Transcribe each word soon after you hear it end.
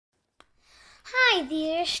Hi,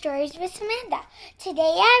 these are Stories with Samantha. Today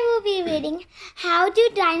I will be reading How Do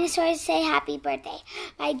Dinosaurs Say Happy Birthday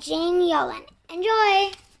by Jane Yolen.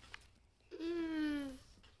 Enjoy!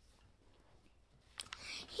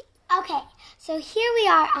 Okay, so here we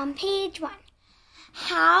are on page 1.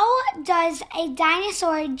 How does a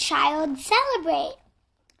dinosaur child celebrate?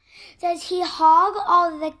 Does he hog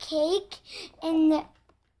all the cake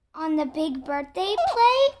on the big birthday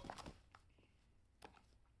plate?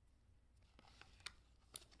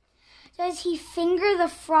 Does he finger the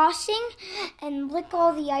frosting and lick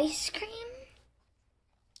all the ice cream?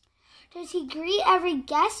 Does he greet every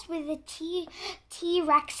guest with a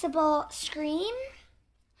T-Rexable scream?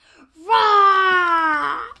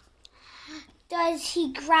 Rah! Does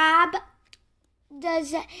she grab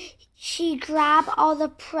all the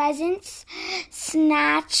presents,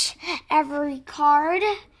 snatch every card?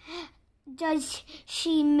 Does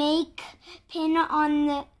she make pin on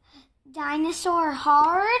the dinosaur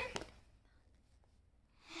hard?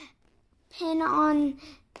 Pin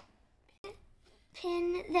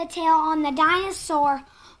the tail on the dinosaur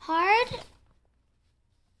hard?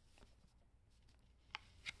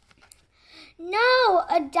 No,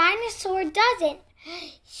 a dinosaur doesn't.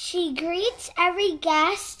 She greets every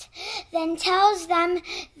guest, then tells them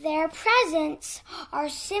their presents are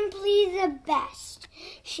simply the best.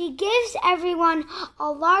 She gives everyone a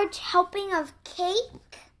large helping of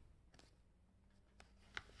cake.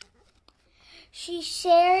 She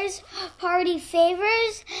shares party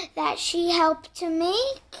favors that she helped to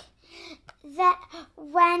make. That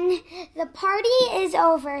when the party is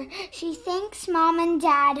over, she thanks Mom and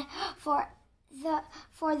Dad for the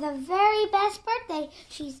very best birthday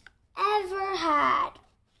she's ever had.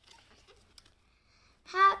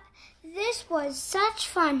 This was such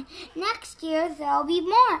fun. Next year there'll be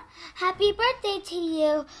more. Happy birthday to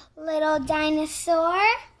you, little dinosaur.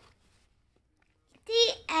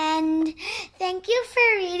 The end. Thank you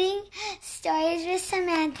for reading Stories with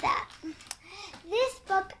Samantha. This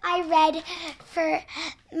book I read for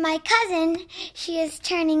my cousin. She is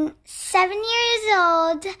turning 7 years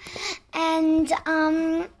old, and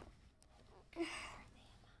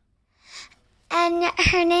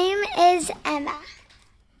her name is Emma.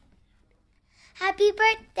 Happy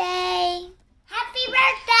birthday! Happy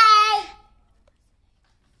birthday!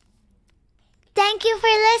 Thank you for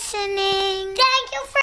listening.